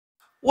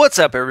What's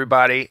up,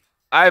 everybody?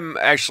 I'm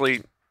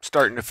actually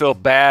starting to feel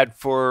bad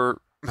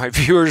for my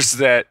viewers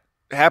that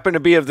happen to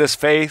be of this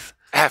faith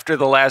after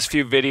the last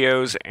few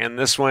videos and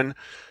this one.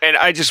 And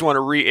I just want to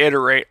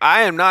reiterate,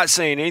 I am not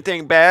saying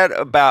anything bad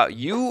about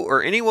you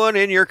or anyone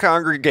in your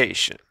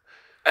congregation.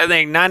 I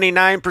think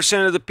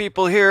 99% of the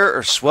people here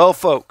are swell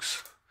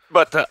folks.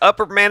 But the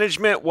upper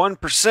management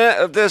 1%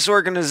 of this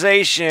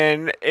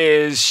organization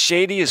is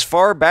shady as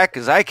far back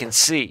as I can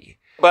see.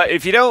 But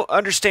if you don't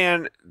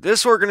understand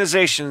this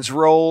organization's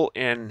role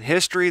in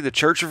history, the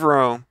Church of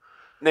Rome,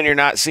 then you're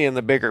not seeing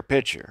the bigger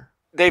picture.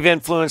 They've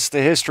influenced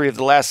the history of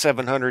the last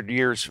 700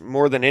 years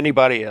more than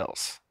anybody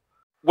else.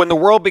 When the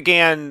world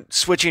began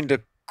switching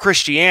to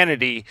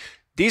Christianity,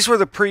 these were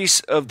the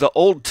priests of the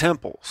old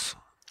temples.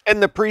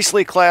 And the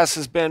priestly class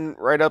has been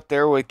right up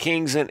there with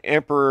kings and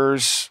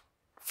emperors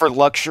for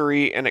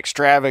luxury and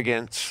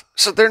extravagance.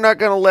 So they're not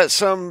going to let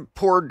some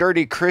poor,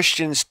 dirty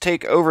Christians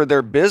take over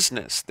their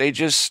business. They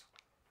just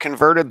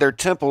converted their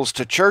temples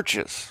to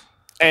churches.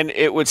 And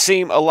it would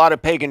seem a lot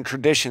of pagan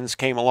traditions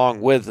came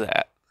along with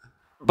that.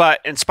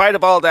 But in spite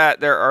of all that,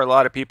 there are a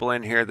lot of people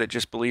in here that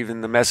just believe in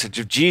the message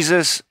of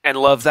Jesus and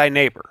love thy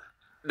neighbor.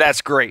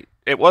 That's great.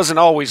 It wasn't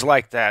always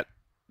like that,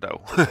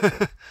 though.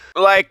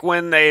 Like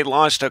when they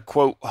launched a,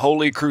 quote,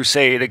 holy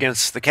crusade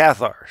against the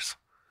Cathars.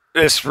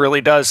 This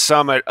really does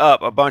sum it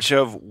up. A bunch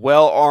of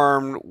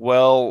well-armed,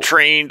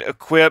 well-trained,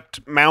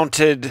 equipped,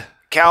 mounted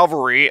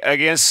cavalry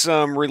against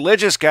some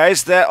religious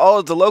guys that all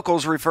of the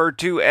locals referred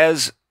to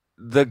as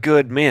the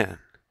good men.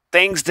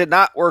 Things did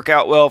not work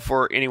out well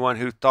for anyone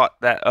who thought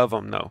that of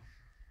them, though.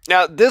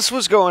 Now, this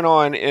was going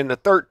on in the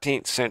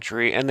 13th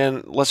century, and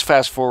then let's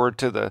fast forward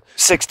to the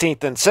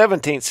 16th and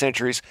 17th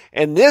centuries,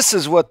 and this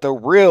is what the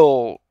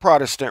real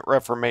Protestant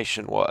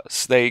Reformation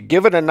was. They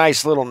give it a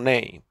nice little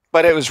name,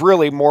 but it was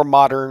really more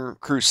modern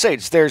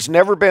crusades. There's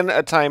never been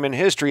a time in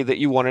history that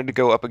you wanted to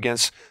go up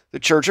against the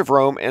Church of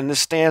Rome, and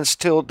this stands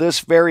till this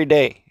very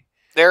day.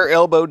 They're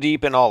elbow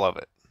deep in all of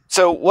it.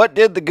 So what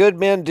did the good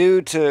men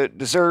do to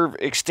deserve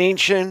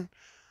extinction?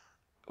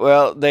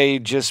 Well, they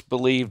just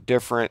believed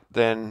different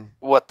than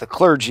what the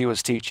clergy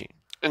was teaching.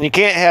 And you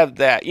can't have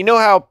that. You know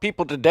how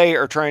people today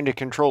are trying to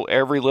control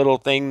every little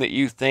thing that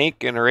you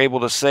think and are able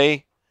to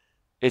say?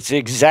 It's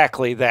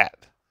exactly that.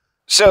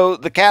 So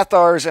the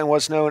Cathars and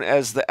what's known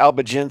as the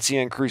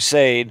Albigensian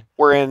Crusade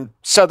were in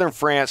southern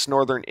France,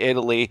 northern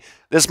Italy.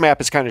 This map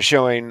is kind of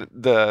showing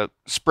the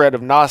spread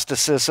of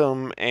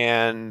Gnosticism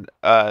and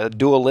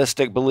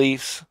dualistic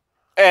beliefs.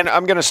 And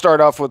I'm going to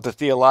start off with the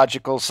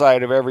theological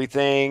side of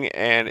everything.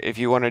 And if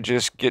you want to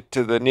just get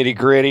to the nitty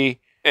gritty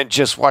and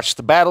just watch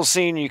the battle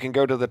scene, you can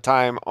go to the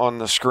time on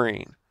the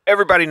screen.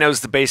 Everybody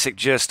knows the basic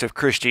gist of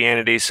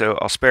Christianity, so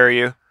I'll spare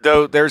you.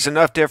 Though there's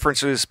enough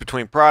differences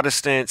between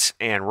Protestants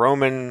and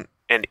Roman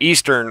and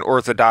Eastern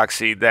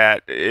Orthodoxy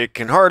that it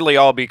can hardly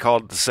all be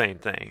called the same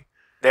thing.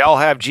 They all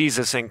have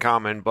Jesus in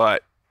common,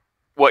 but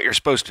what you're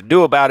supposed to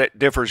do about it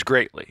differs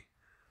greatly.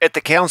 At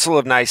the Council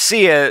of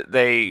Nicaea,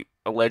 they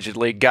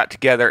allegedly got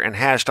together and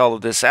hashed all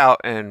of this out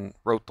and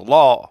wrote the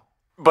law.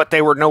 But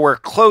they were nowhere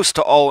close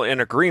to all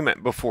in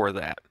agreement before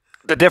that.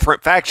 The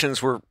different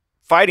factions were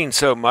fighting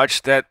so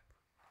much that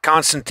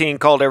Constantine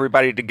called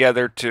everybody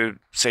together to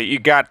say, you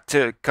got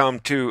to come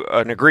to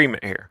an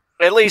agreement here.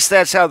 At least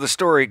that's how the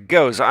story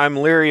goes. I'm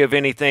leery of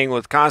anything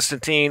with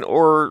Constantine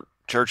or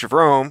Church of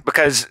Rome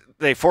because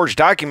they forged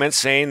documents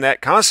saying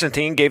that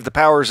Constantine gave the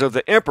powers of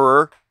the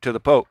emperor to the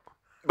Pope.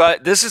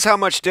 But this is how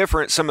much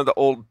different some of the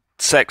old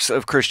sects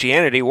of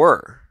Christianity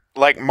were,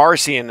 like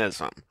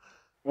Marcionism,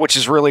 which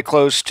is really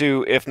close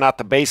to, if not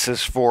the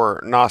basis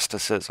for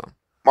Gnosticism.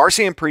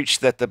 Marcion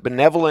preached that the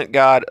benevolent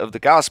God of the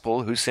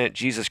gospel, who sent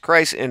Jesus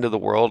Christ into the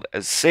world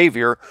as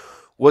Savior,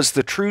 was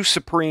the true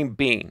supreme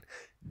being,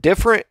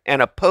 different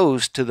and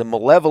opposed to the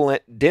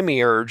malevolent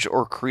demiurge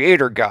or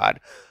creator God,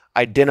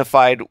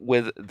 identified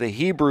with the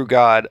Hebrew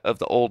God of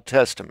the Old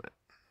Testament.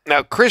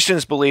 Now,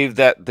 Christians believe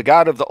that the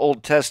God of the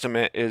Old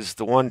Testament is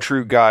the one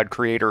true God,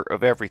 creator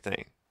of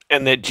everything,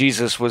 and that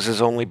Jesus was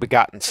his only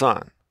begotten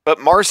Son. But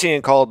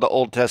Marcion called the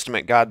Old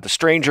Testament God the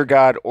stranger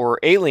God or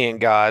alien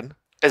God,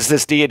 as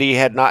this deity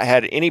had not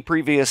had any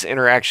previous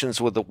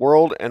interactions with the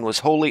world and was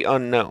wholly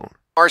unknown.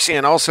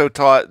 Marcion also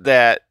taught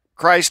that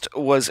Christ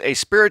was a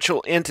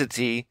spiritual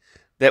entity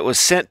that was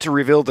sent to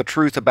reveal the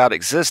truth about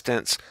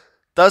existence,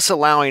 thus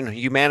allowing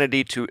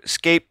humanity to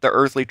escape the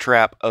earthly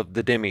trap of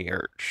the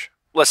demiurge.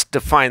 Let's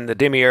define the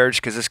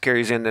demiurge because this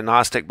carries into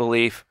Gnostic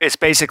belief. It's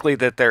basically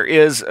that there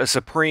is a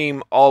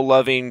supreme,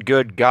 all-loving,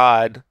 good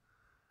God,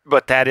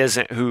 but that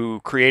isn't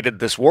who created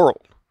this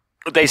world.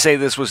 They say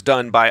this was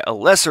done by a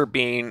lesser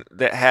being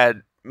that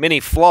had many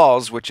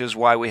flaws, which is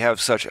why we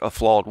have such a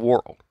flawed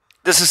world.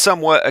 This is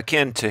somewhat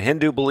akin to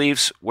Hindu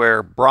beliefs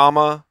where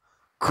Brahma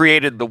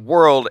created the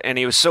world and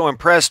he was so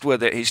impressed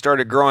with it, he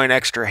started growing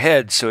extra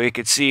heads so he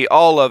could see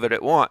all of it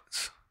at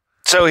once.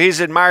 So he's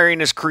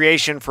admiring his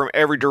creation from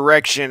every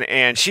direction,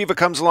 and Shiva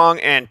comes along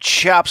and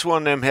chops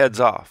one of them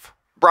heads off.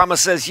 Brahma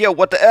says, yo,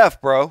 what the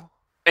F, bro?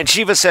 And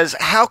Shiva says,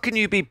 how can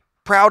you be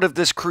proud of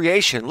this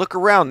creation? Look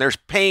around, there's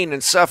pain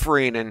and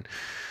suffering and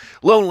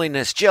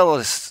loneliness,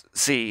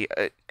 jealousy,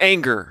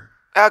 anger.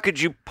 How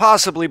could you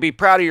possibly be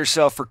proud of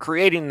yourself for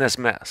creating this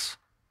mess?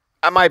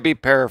 I might be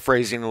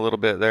paraphrasing a little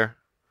bit there.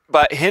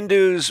 But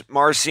Hindus,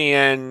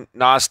 Marcion,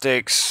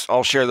 Gnostics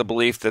all share the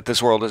belief that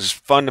this world is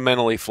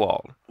fundamentally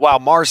flawed. While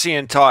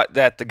Marcion taught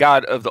that the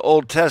God of the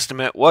Old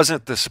Testament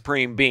wasn't the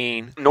supreme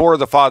being, nor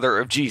the father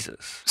of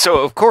Jesus.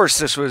 So, of course,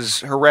 this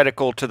was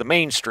heretical to the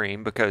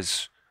mainstream,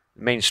 because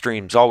the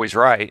mainstream's always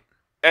right.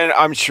 And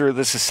I'm sure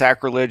this is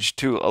sacrilege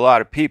to a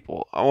lot of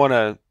people. I want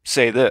to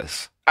say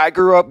this. I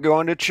grew up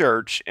going to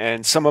church,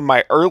 and some of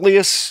my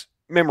earliest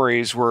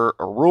memories were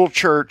a rural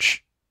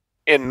church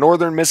in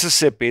northern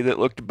Mississippi that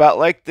looked about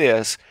like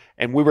this,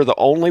 and we were the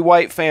only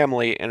white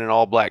family in an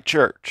all-black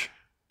church.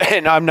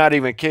 And I'm not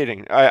even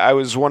kidding. I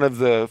was one of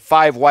the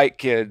 5 white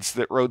kids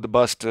that rode the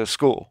bus to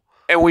school.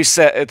 And we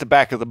sat at the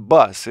back of the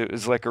bus. It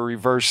was like a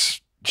reverse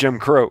Jim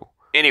Crow.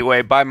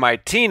 Anyway, by my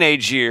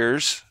teenage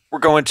years, we're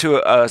going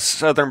to a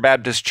Southern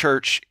Baptist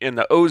church in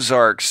the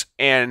Ozarks,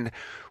 and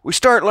we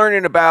start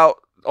learning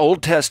about the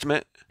Old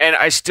Testament. And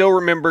I still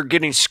remember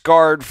getting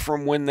scarred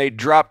from when they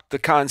dropped the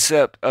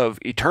concept of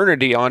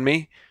eternity on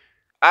me.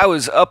 I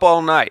was up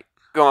all night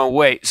going,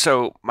 wait,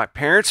 so my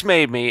parents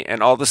made me,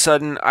 and all of a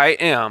sudden I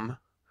am,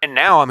 and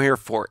now I'm here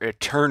for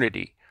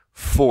eternity,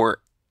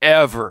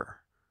 forever.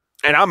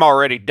 And I'm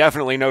already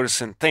definitely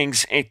noticing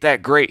things ain't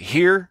that great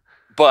here,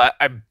 but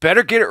I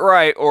better get it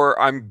right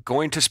or I'm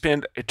going to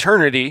spend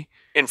eternity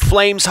in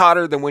flames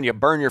hotter than when you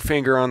burn your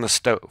finger on the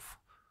stove.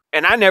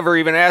 And I never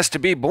even asked to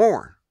be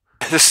born.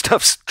 This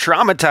stuff's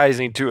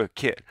traumatizing to a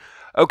kid.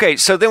 Okay,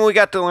 so then we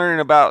got to learn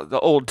about the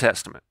Old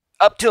Testament.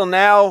 Up till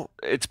now,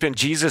 it's been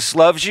Jesus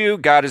loves you,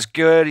 God is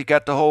good, he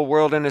got the whole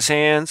world in his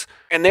hands.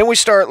 And then we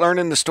start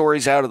learning the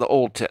stories out of the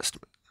Old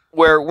Testament,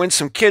 where when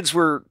some kids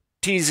were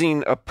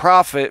teasing a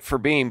prophet for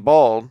being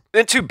bald,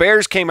 then 2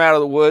 bears came out of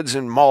the woods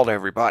and mauled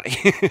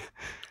everybody.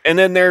 And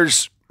then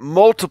there's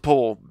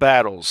multiple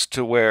battles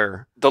to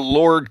where the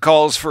Lord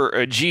calls for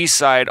a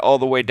G-side all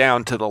the way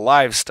down to the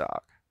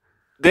livestock.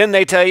 Then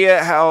they tell you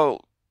how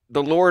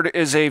the Lord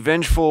is a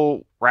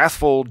vengeful,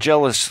 wrathful,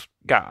 jealous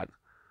God.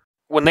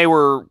 When they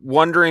were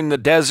wandering the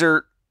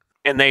desert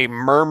and they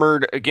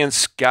murmured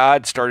against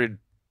God, started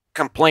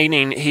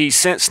complaining, he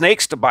sent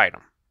snakes to bite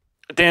them.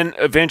 Then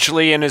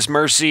eventually in his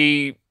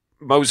mercy,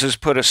 Moses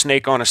put a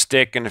snake on a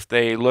stick, and if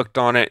they looked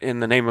on it in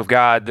the name of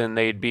God, then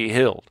they'd be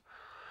healed.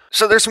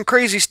 So there's some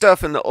crazy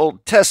stuff in the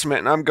Old Testament,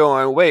 and I'm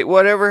going, wait,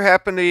 whatever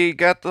happened to he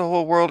got the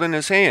whole world in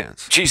his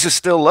hands? Jesus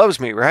still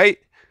loves me, right?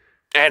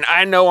 And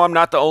I know I'm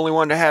not the only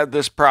one to have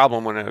this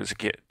problem when I was a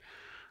kid.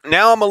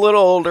 Now I'm a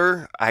little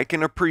older, I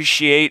can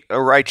appreciate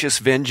a righteous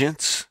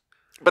vengeance.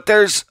 But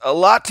there's a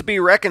lot to be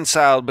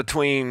reconciled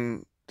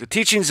between the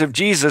teachings of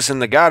Jesus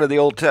and the God of the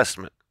Old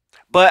Testament.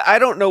 But I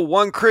don't know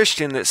one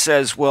Christian that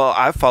says, well,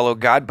 I follow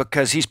God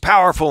because he's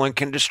powerful and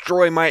can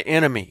destroy my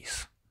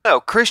enemies. No,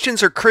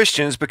 Christians are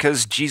Christians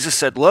because Jesus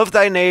said, love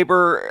thy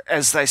neighbor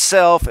as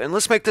thyself, and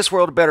let's make this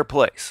world a better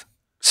place.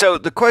 So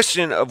the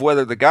question of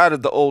whether the God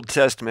of the Old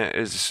Testament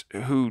is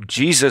who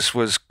Jesus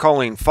was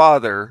calling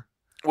Father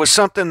was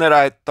something that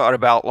I thought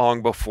about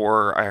long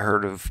before I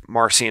heard of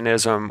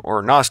Marcionism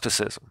or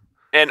Gnosticism.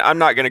 And I'm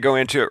not going to go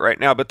into it right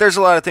now, but there's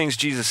a lot of things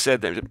Jesus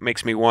said that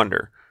makes me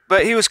wonder.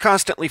 But he was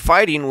constantly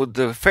fighting with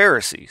the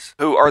Pharisees,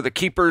 who are the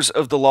keepers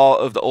of the law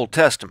of the Old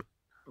Testament.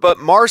 But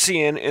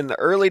Marcion, in the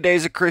early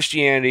days of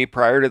Christianity,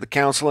 prior to the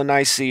Council of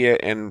Nicaea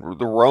and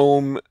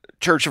the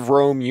Church of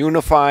Rome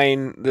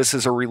unifying this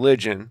as a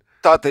religion,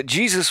 thought that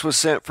Jesus was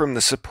sent from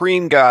the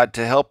supreme God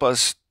to help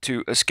us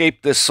to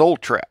escape this soul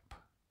trap,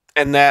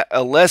 and that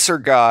a lesser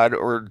God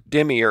or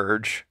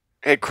demiurge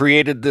had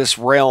created this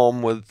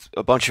realm with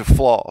a bunch of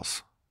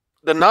flaws.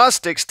 The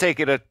Gnostics take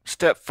it a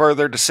step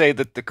further to say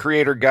that the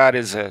creator God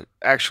is an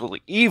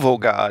actually evil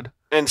God,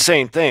 and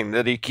same thing,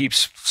 that he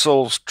keeps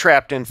souls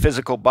trapped in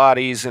physical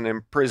bodies and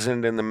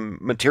imprisoned in the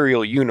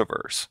material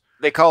universe.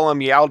 They call him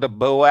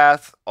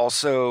Yaldabaoth,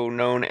 also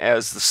known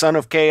as the Son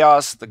of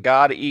Chaos, the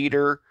God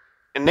Eater.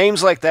 And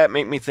names like that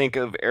make me think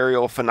of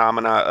aerial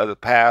phenomena of the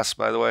past,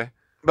 by the way.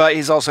 But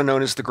he's also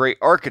known as the Great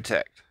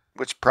Architect,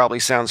 which probably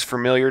sounds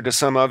familiar to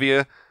some of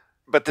you.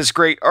 But this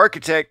Great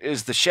Architect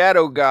is the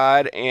shadow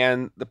god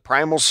and the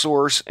primal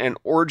source and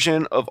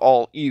origin of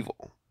all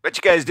evil. Bet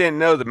you guys didn't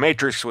know the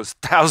Matrix was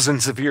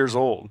thousands of years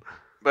old.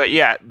 But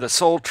yeah, the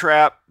soul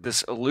trap,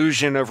 this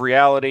illusion of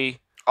reality,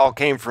 all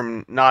came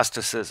from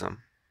Gnosticism.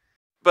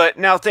 But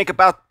now think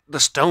about the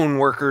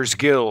Stoneworkers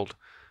Guild.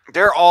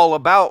 They're all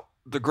about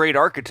the Great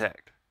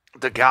Architect,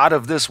 the God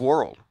of this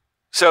world.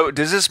 So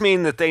does this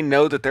mean that they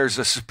know that there's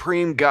a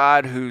supreme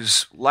God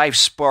whose life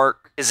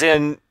spark is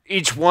in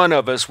each one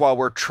of us while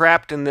we're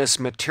trapped in this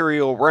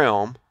material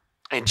realm,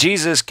 and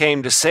Jesus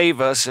came to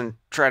save us and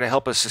try to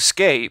help us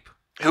escape,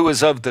 who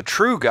is of the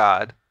true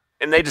God,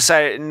 and they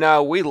decided,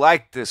 no, we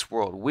like this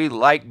world. We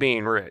like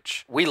being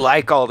rich. We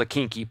like all the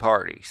kinky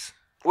parties.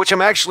 Which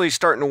I'm actually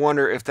starting to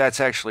wonder if that's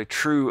actually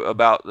true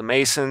about the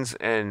Masons,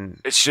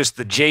 and it's just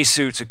the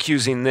J-suits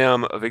accusing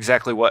them of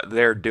exactly what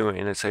they're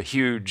doing. It's a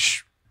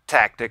huge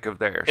tactic of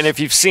theirs. And if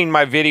you've seen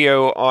my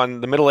video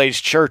on the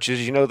Middle-Aged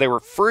churches, you know they were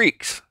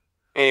freaks.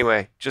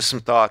 Anyway, just some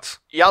thoughts.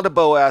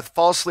 Yaldabaoth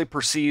falsely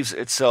perceives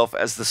itself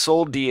as the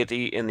sole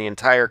deity in the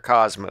entire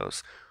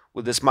cosmos.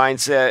 With this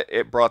mindset,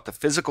 it brought the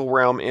physical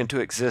realm into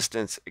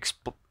existence,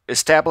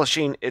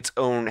 establishing its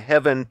own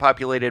heaven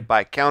populated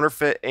by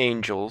counterfeit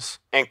angels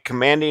and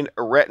commanding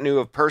a retinue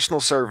of personal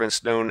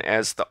servants known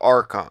as the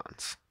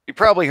Archons. You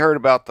probably heard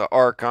about the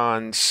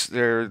Archons.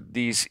 They're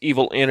these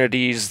evil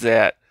entities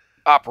that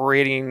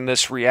operating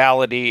this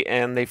reality,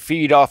 and they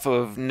feed off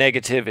of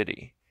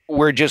negativity.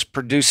 We're just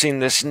producing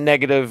this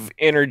negative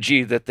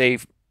energy that they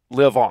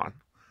live on.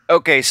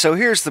 Okay, so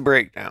here's the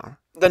breakdown.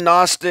 The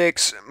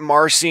Gnostics,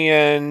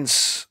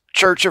 Marcions,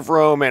 Church of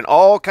Rome, and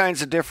all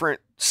kinds of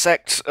different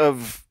sects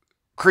of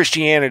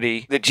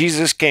Christianity that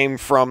Jesus came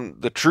from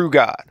the true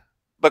God.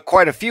 But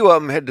quite a few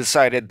of them had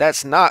decided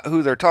that's not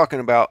who they're talking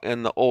about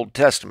in the Old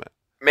Testament.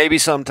 Maybe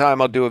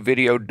sometime I'll do a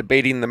video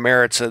debating the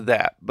merits of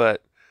that,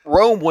 but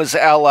Rome was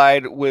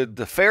allied with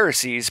the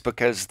Pharisees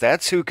because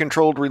that's who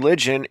controlled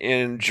religion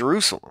in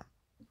Jerusalem.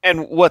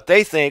 And what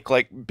they think,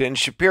 like Ben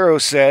Shapiro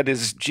said,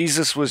 is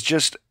Jesus was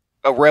just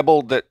a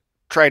rebel that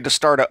tried to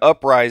start an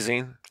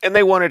uprising, and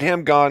they wanted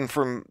him gone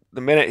from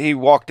the minute he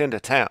walked into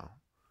town.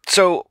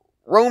 So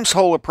Rome's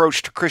whole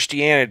approach to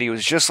Christianity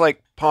was just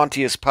like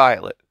Pontius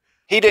Pilate.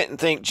 He didn't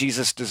think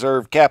Jesus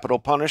deserved capital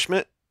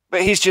punishment,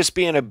 but he's just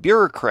being a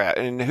bureaucrat,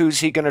 and who's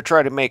he going to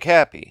try to make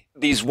happy?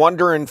 These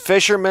wandering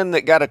fishermen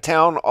that got a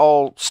town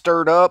all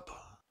stirred up?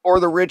 Or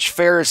the rich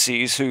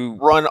Pharisees who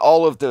run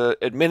all of the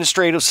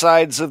administrative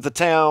sides of the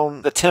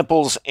town, the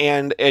temples,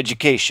 and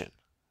education?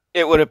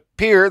 It would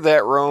appear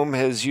that Rome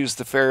has used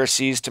the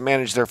Pharisees to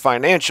manage their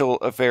financial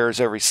affairs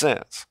ever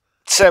since.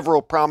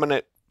 Several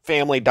prominent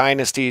family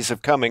dynasties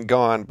have come and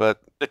gone,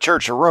 but the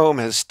Church of Rome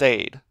has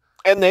stayed.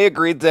 And they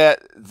agreed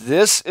that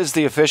this is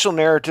the official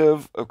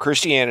narrative of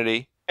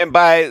Christianity, and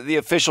by the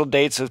official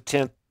dates of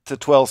 10th to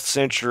 12th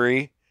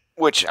century,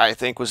 which I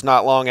think was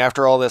not long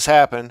after all this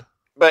happened.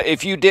 But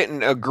if you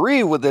didn't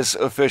agree with this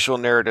official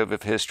narrative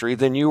of history,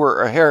 then you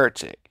were a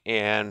heretic,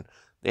 and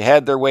they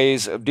had their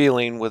ways of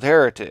dealing with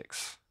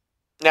heretics.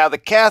 Now, the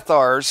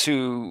Cathars,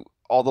 who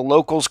all the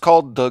locals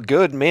called the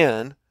good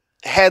men,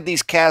 had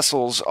these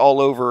castles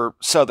all over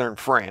southern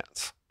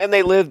France. And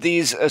they lived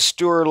these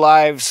austere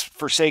lives,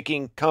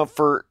 forsaking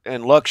comfort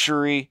and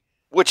luxury,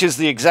 which is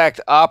the exact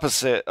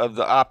opposite of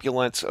the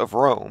opulence of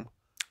Rome.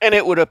 And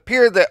it would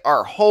appear that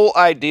our whole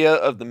idea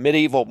of the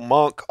medieval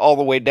monk all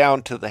the way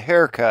down to the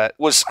haircut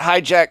was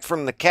hijacked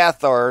from the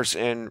Cathars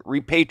and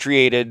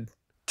repatriated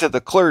to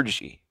the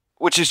clergy,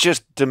 which is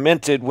just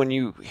demented when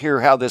you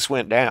hear how this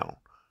went down.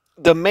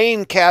 The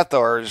main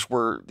Cathars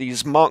were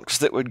these monks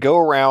that would go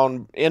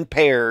around in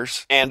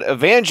pairs and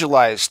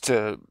evangelize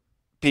to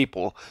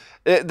people.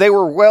 They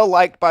were well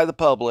liked by the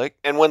public,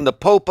 and when the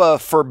Popa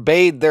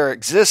forbade their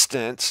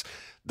existence,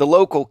 the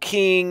local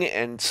king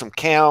and some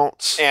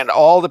counts and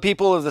all the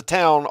people of the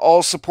town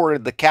all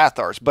supported the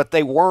Cathars, but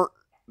they weren't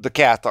the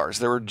Cathars.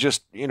 There were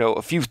just,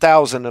 a few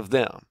thousand of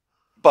them,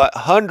 but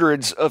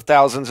hundreds of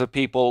thousands of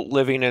people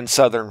living in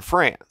southern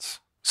France.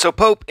 So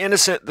Pope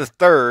Innocent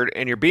III,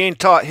 and you're being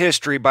taught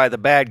history by the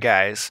bad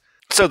guys,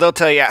 so they'll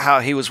tell you how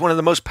he was one of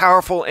the most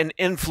powerful and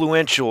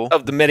influential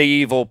of the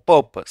medieval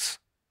popes.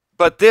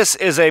 But this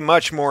is a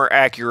much more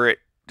accurate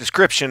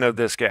description of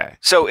this guy.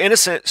 So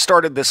Innocent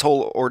started this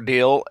whole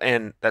ordeal,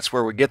 and that's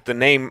where we get the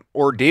name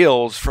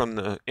ordeals from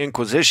the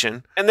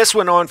Inquisition. And this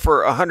went on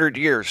for 100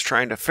 years,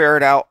 trying to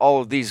ferret out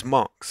all of these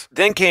monks.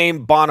 Then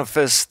came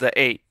Boniface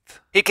VIII.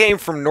 He came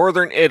from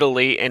northern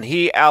Italy, and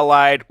he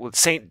allied with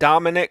Saint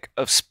Dominic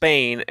of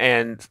Spain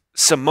and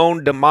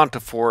Simone de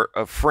Montfort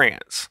of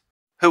France,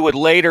 who would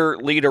later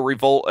lead a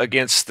revolt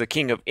against the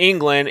King of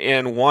England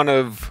in one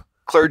of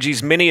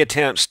clergy's many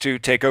attempts to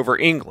take over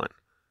England.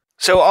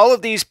 So all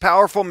of these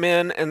powerful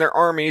men and their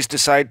armies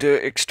decide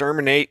to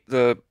exterminate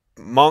the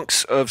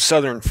monks of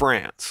southern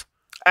France,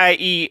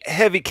 i.e.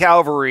 heavy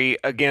cavalry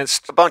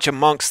against a bunch of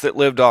monks that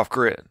lived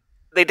off-grid.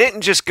 They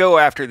didn't just go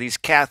after these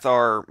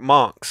Cathar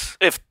monks.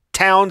 If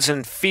towns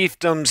and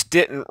fiefdoms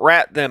didn't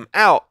rat them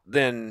out,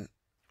 then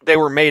they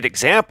were made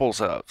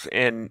examples of.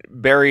 In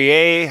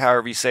Berryer,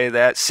 however you say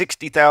that,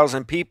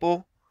 60,000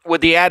 people,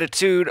 with the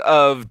attitude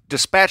of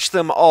dispatch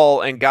them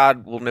all and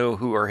God will know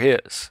who are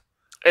his.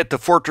 At the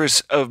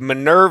fortress of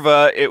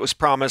Minerva, it was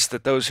promised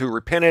that those who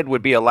repented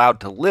would be allowed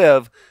to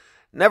live.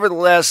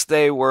 Nevertheless,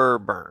 they were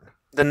burned.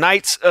 The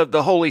Knights of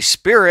the Holy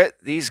Spirit,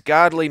 these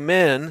godly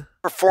men,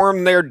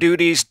 performed their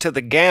duties to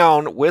the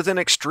gown with an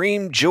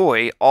extreme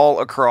joy all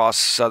across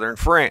southern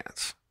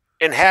France.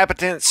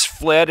 Inhabitants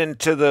fled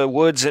into the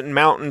woods and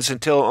mountains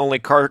until only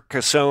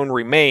Carcassonne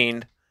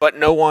remained, but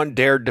no one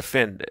dared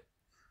defend it.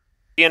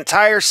 The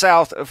entire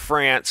south of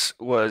France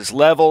was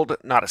leveled,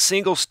 not a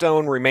single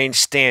stone remained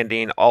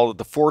standing, all of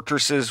the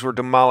fortresses were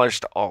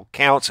demolished, all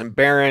counts and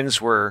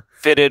barons were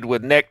fitted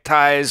with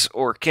neckties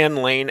or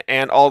kindling,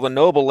 and all the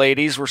noble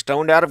ladies were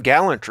stoned out of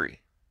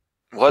gallantry.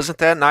 Wasn't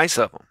that nice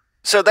of them?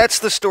 So that's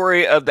the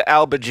story of the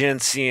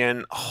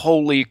Albigensian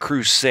Holy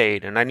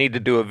Crusade, and I need to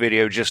do a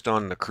video just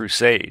on the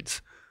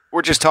Crusades.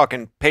 We're just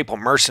talking papal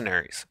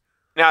mercenaries.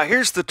 Now,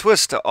 here's the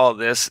twist to all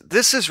this.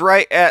 This is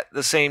right at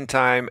the same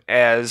time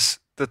as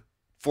the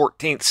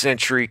 14th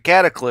century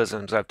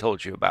cataclysms I've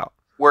told you about,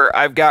 where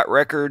I've got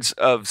records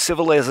of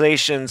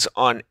civilizations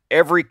on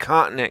every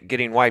continent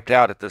getting wiped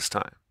out at this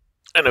time.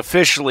 And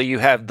officially, you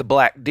have the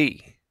Black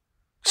D.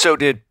 So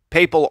did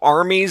papal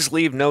armies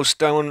leave no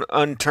stone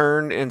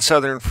unturned in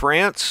southern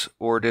France,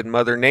 or did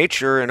Mother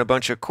Nature and a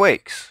bunch of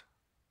quakes?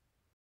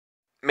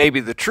 Maybe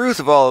the truth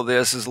of all of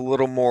this is a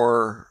little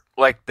more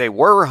like they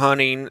were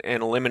hunting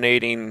and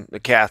eliminating the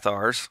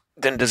Cathars.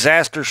 Then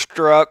disaster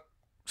struck,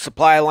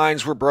 supply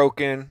lines were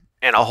broken,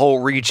 and a whole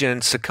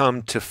region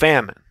succumbed to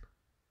famine.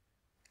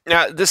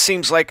 Now, this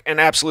seems like an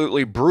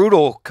absolutely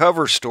brutal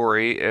cover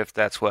story if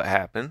that's what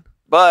happened.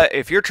 But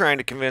if you're trying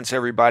to convince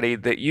everybody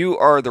that you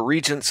are the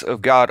regents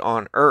of God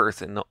on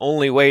earth and the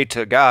only way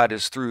to God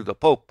is through the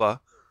Popa,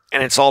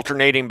 and it's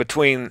alternating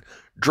between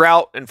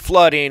drought and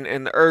flooding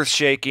and the earth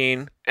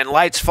shaking and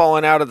lights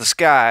falling out of the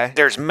sky,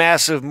 there's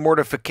massive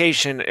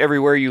mortification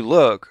everywhere you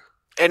look,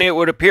 and it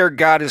would appear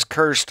God has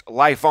cursed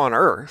life on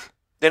earth,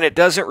 then it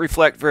doesn't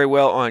reflect very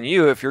well on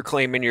you if you're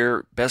claiming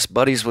you're best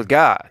buddies with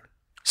God.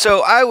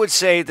 So I would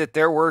say that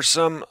there were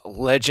some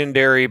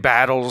legendary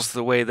battles,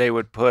 the way they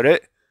would put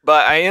it,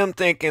 but I am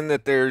thinking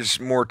that there's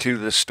more to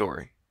this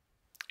story.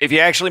 If you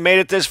actually made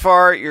it this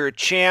far, you're a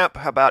champ.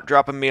 How about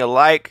dropping me a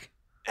like?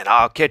 And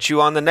I'll catch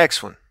you on the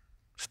next one.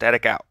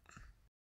 Static out.